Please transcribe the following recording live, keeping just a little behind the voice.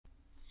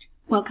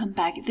Welcome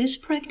back. This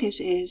practice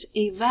is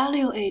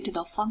evaluate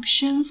the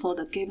function for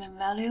the given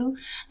value.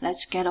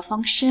 Let's get a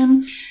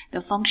function. The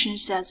function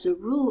says the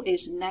rule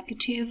is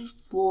negative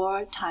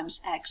 4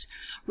 times x.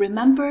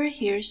 Remember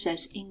here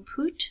says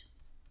input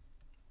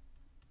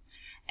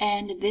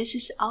and this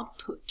is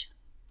output.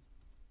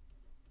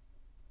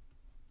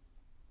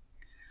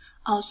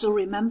 Also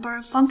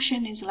remember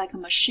function is like a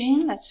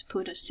machine. Let's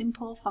put a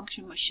simple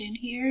function machine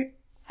here.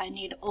 I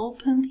need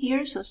open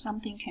here so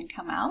something can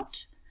come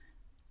out.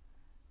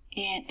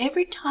 And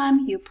every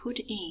time you put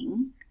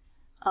in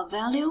a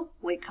value,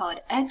 we call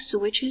it x,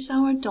 which is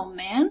our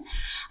domain.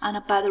 And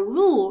by the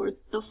rule,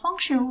 the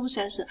function rule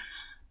says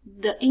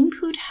the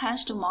input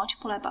has to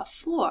multiply by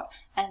 4.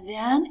 And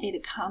then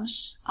it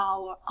comes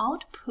our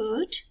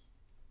output,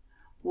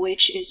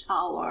 which is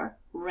our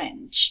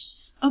range.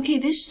 Okay,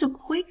 this is a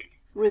quick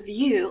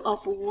review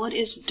of what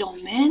is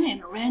domain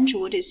and range,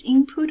 what is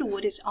input,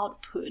 what is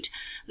output.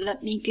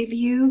 Let me give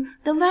you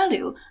the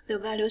value. The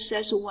value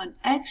says when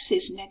x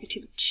is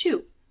negative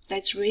 2.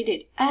 Let's read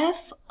it.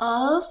 F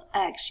of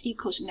x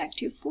equals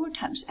negative 4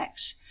 times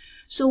x.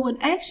 So when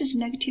x is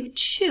negative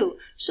 2,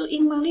 so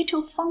in my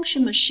little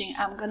function machine,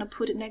 I'm going to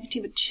put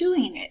negative 2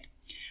 in it.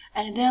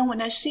 And then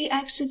when I say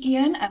x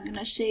again, I'm going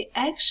to say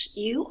x,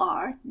 you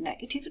are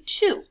negative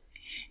 2.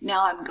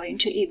 Now I'm going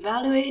to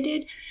evaluate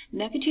it.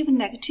 Negative,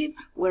 negative,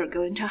 we're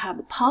going to have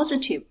a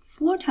positive.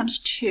 4 times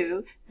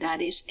 2,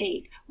 that is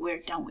 8.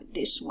 We're done with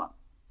this one.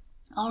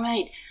 All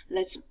right,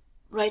 let's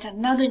write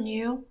another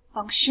new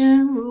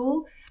function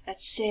rule.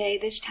 Let's say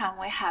this time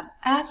we have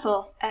f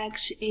of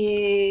x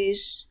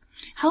is,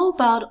 how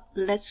about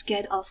let's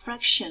get a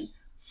fraction,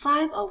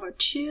 5 over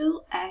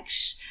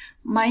 2x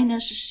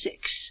minus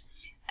 6.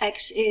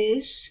 X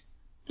is,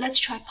 let's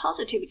try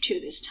positive 2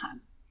 this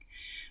time.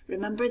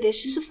 Remember,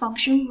 this is a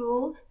function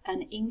rule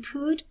and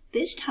input.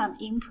 This time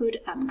input,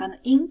 I'm going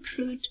to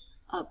input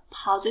a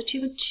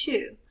positive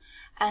 2.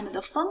 And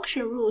the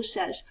function rule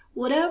says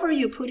whatever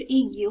you put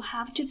in, you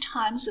have to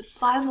times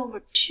 5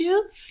 over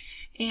 2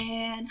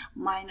 and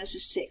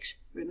minus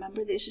 6.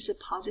 Remember, this is a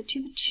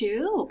positive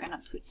 2. We're going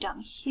to put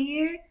down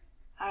here.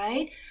 All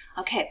right.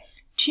 Okay.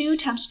 2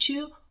 times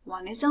 2,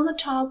 1 is on the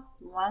top,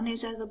 1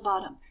 is at the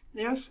bottom.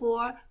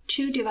 Therefore,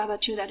 2 divided by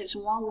 2, that is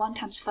 1. 1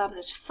 times 5,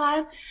 that's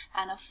 5.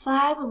 And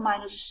 5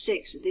 minus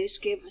 6, this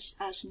gives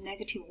us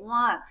negative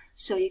 1.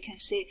 So you can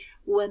see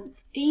when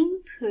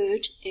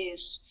input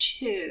is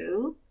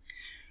 2,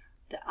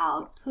 the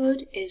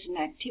output is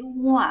negative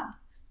 1.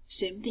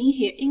 Same thing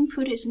here,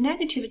 input is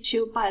negative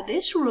 2. By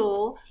this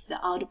rule,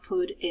 the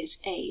output is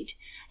 8.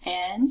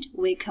 And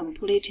we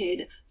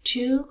completed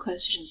 2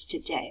 questions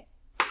today.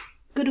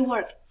 Good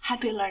work.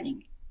 Happy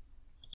learning.